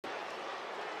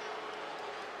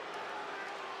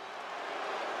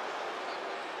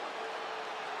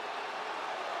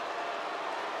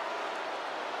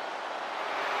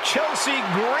Chelsea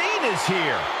Green is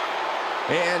here.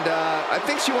 And I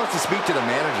think she wants to speak to the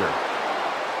manager.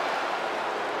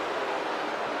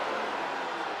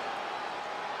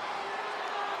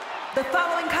 The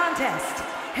following contest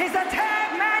is a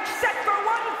tag match set for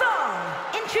one fall.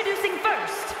 Introducing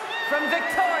first, from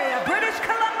Victoria, British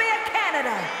Columbia,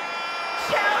 Canada,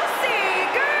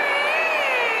 Chelsea Green!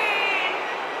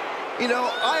 You know,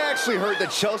 I actually heard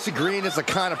that Chelsea Green is the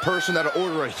kind of person that'll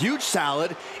order a huge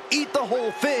salad, eat the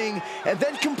whole thing, and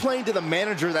then complain to the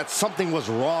manager that something was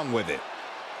wrong with it.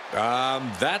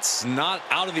 That's not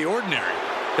out of the ordinary.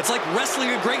 It's like wrestling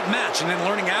a great match and then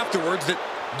learning afterwards that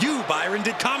you, Byron,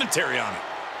 did commentary on it.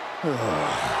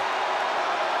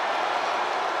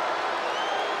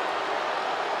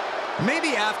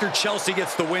 Maybe after Chelsea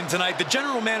gets the win tonight, the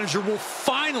general manager will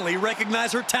finally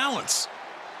recognize her talents.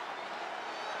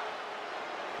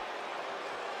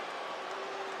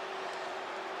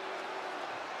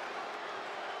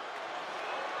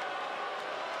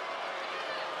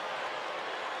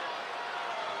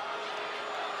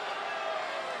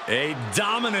 A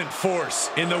dominant force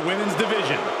in the women's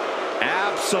division.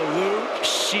 Absolute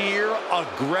sheer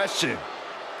aggression.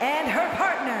 And her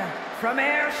partner from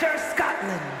Ayrshire,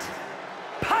 Scotland,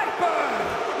 Piper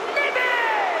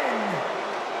Niven!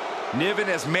 Niven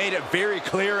has made it very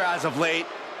clear as of late,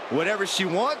 whatever she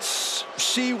wants,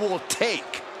 she will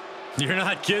take. You're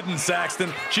not kidding,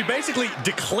 Saxton. She basically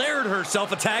declared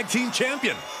herself a tag team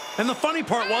champion. And the funny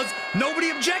part was,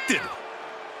 nobody objected.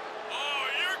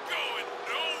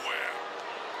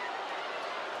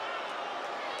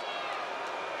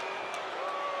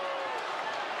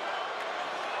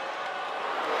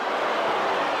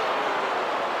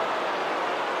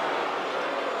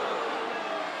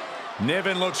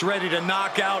 Niven looks ready to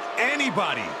knock out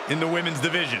anybody in the women's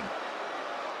division.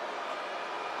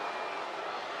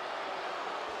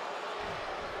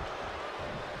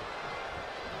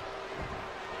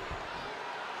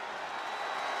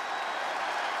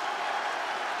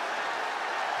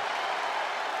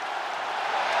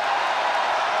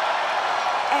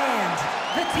 And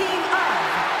the team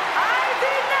of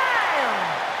Nile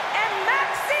and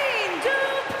Maxxine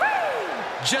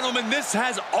Dupri! Gentlemen, this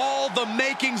has all the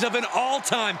makings of an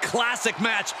all-time classic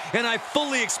match, and I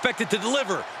fully expect it to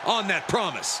deliver on that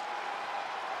promise.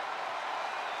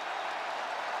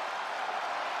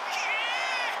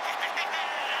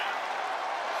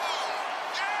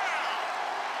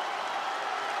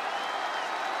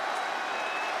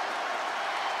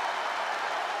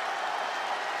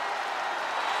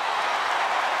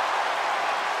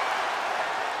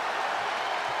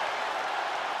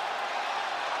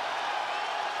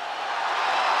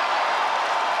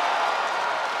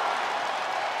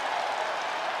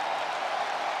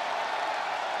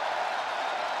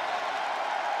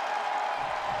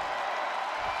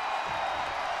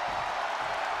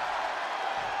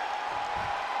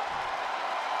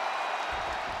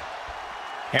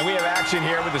 And we have action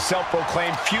here with the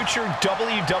self-proclaimed future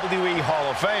WWE Hall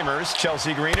of Famers,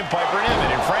 Chelsea Green and Piper Niven.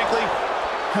 And frankly,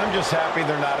 I'm just happy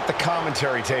they're not at the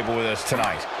commentary table with us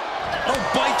tonight. Oh,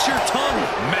 bite your tongue,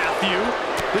 Matthew.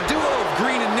 The duo of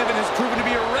Green and Niven has proven to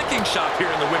be a wrecking shop here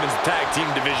in the women's tag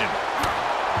team division.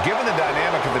 Given the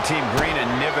dynamic of the team, Green and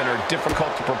Niven are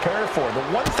difficult to prepare for. The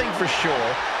one thing for sure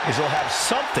is they'll have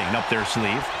something up their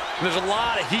sleeve. There's a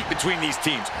lot of heat between these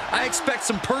teams. I expect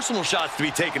some personal shots to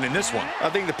be taken in this one. I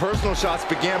think the personal shots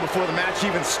began before the match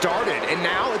even started, and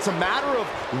now it's a matter of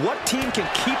what team can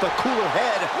keep a cooler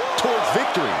head towards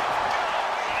victory.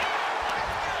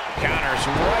 Counters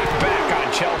right back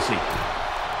on Chelsea.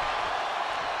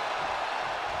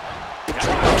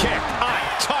 Drop kick on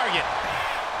target.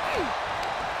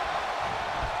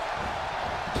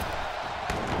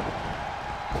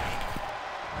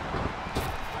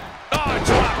 Oh,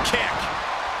 drop kick.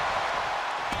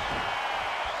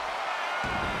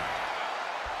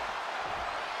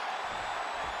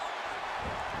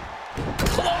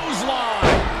 Clothesline.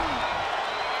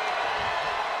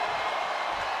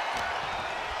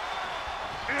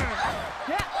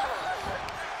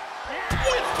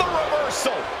 With the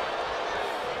reversal.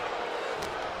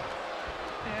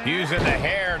 Using the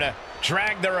hair to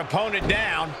drag their opponent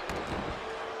down.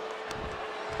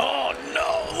 Oh,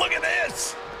 no. Look at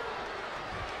this.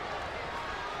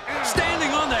 Standing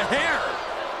on the hair.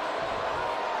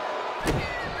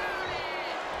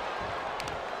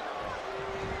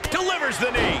 Delivers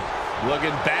the knee.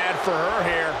 Looking bad for her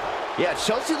here. Yeah,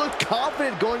 Chelsea looked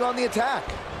confident going on the attack.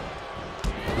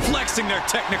 Flexing their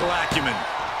technical acumen.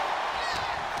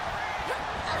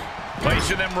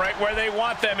 Placing them right where they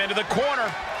want them, into the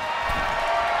corner.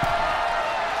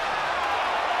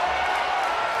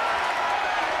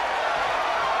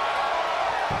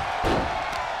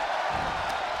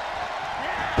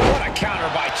 counter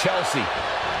by Chelsea.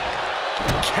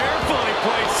 Carefully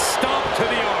placed stomp to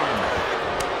the arm.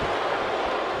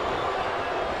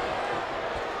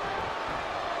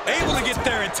 Able to get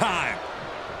there in time.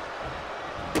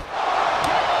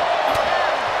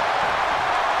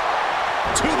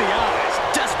 To the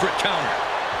eyes. Desperate counter.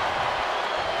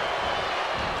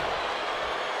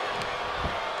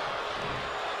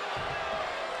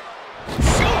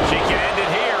 She can end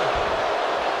it here.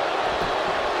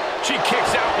 She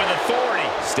kicks out with authority.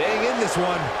 Staying in this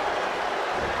one.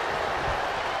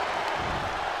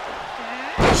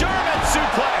 German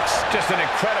suplex. Just an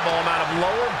incredible amount of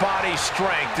lower body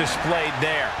strength displayed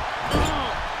there.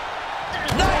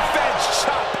 Knife edge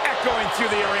chop echoing through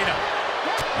the arena.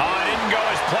 Oh, it didn't go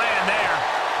as planned there.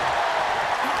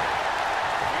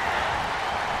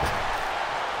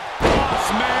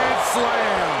 Bossman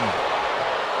slam.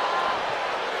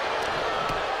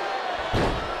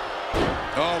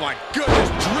 Oh my goodness,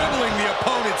 dribbling the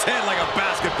opponent's head like a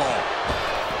basketball.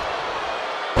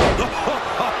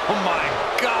 Oh my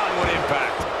God, what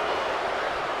impact.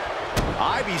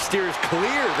 Ivy steers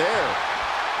clear there.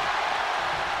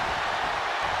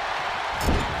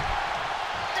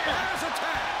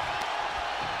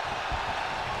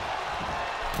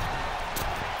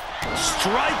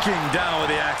 Striking down with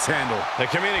the axe handle. The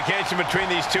communication between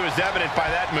these two is evident by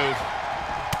that move.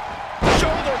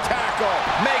 Shoulder tackle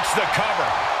makes the cover.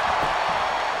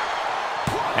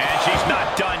 And she's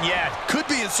not done yet. Could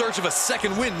be in search of a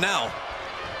second win now.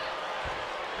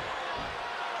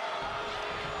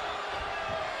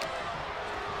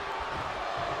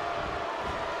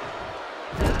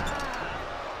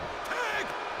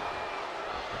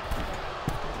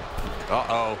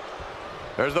 Uh-oh.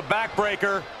 There's the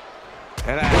backbreaker.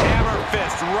 And a hammer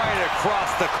fist right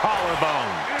across the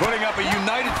collarbone. Putting up a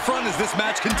united front as this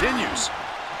match continues.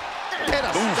 And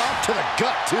a stop to the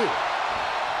gut, too.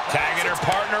 Tagging her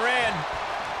partner in.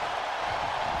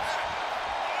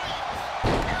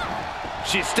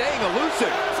 She's staying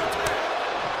elusive.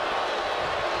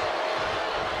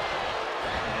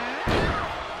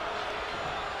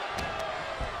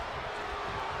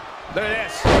 Look at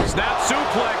this. Snap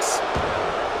suplex.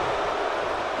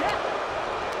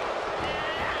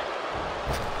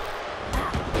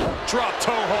 Drop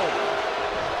toe hold.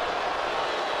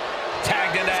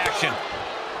 Tagged into action.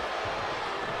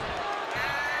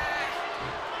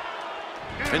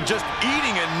 And just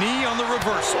eating a knee on the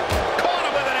reversal. Caught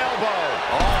him with an elbow.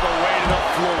 All the way to the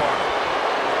floor.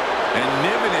 And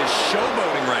Niven is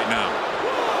showboating right now.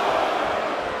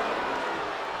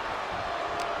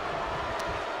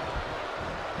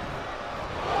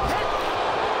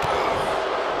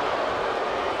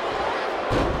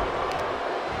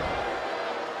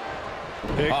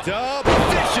 Picked up.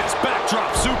 Vicious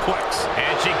backdrop suplex.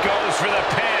 And she goes for the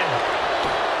pin.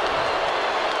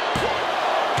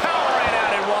 Powering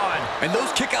out at one. And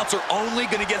those kickouts are only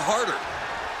going to get harder.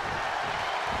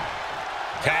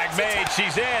 Tag made.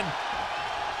 She's in.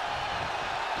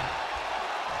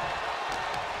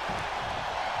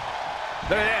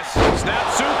 Look at this. Snap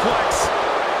suplex.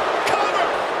 Cover.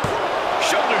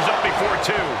 Shoulders up before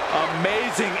two.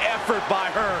 Amazing effort by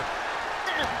her.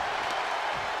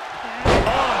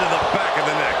 Onto the back of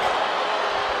the neck.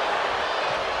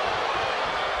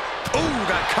 Ooh,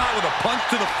 got caught with a punch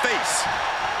to the face.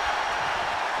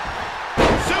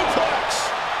 Suplex.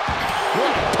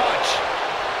 What a punch.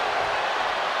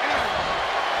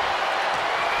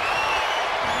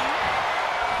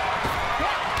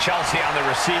 Chelsea on the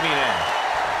receiving end.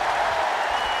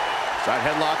 Side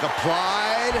headlock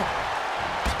applied.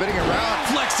 Spinning around.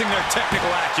 Flexing their technical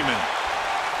acumen.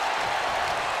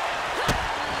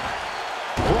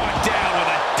 Brought down with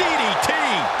a DDT.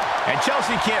 And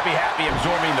Chelsea can't be happy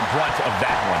absorbing the brunt of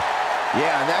that one.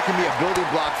 Yeah, and that can be a building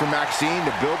block for Maxxine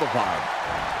to build upon.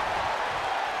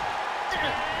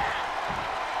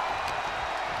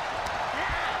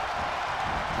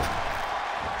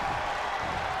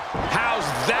 How's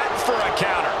that for a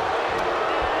counter?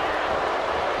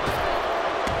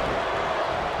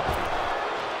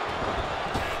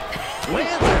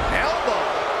 Lands an elbow.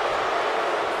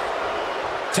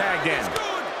 Tagged in.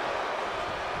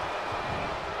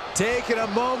 Taking a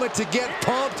moment to get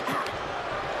pumped.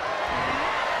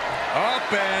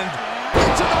 Up and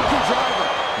It's an upper driver.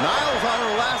 Nile's on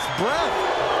her last breath.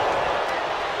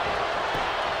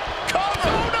 Cover!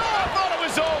 Oh no, I thought it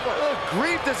was over. Oh,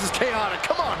 grief, this is chaotic.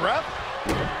 Come on, ref.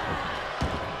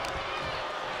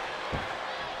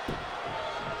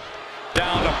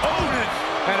 down to Odin.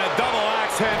 And a double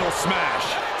axe handle smash.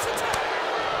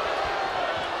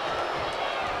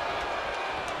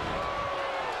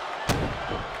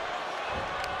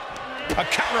 A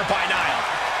counter by Nile.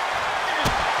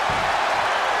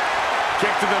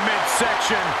 Kick to the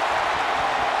midsection.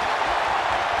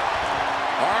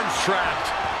 Arms trapped.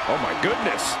 Oh, my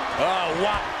goodness. Oh,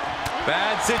 wow.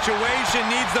 Bad situation.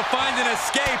 Needs to find an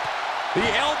escape. The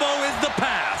elbow is the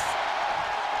pass.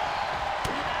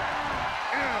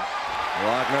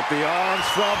 Locking up the arms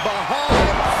from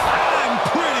behind. I'm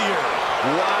prettier.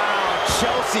 Wow,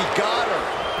 Chelsea got her.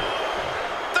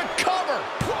 The cover.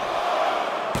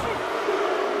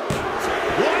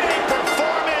 What a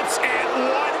performance and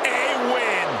what a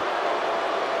win.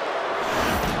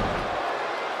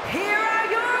 Here are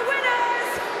your winners,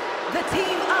 the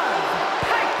team of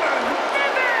Piper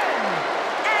Niven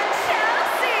and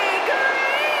Chelsea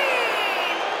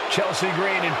Green. Chelsea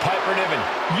Green and Piper Niven,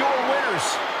 your winners.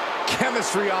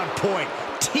 Chemistry on point.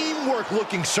 Teamwork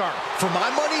looking sharp. For my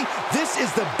money, this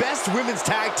is the best women's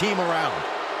tag team around.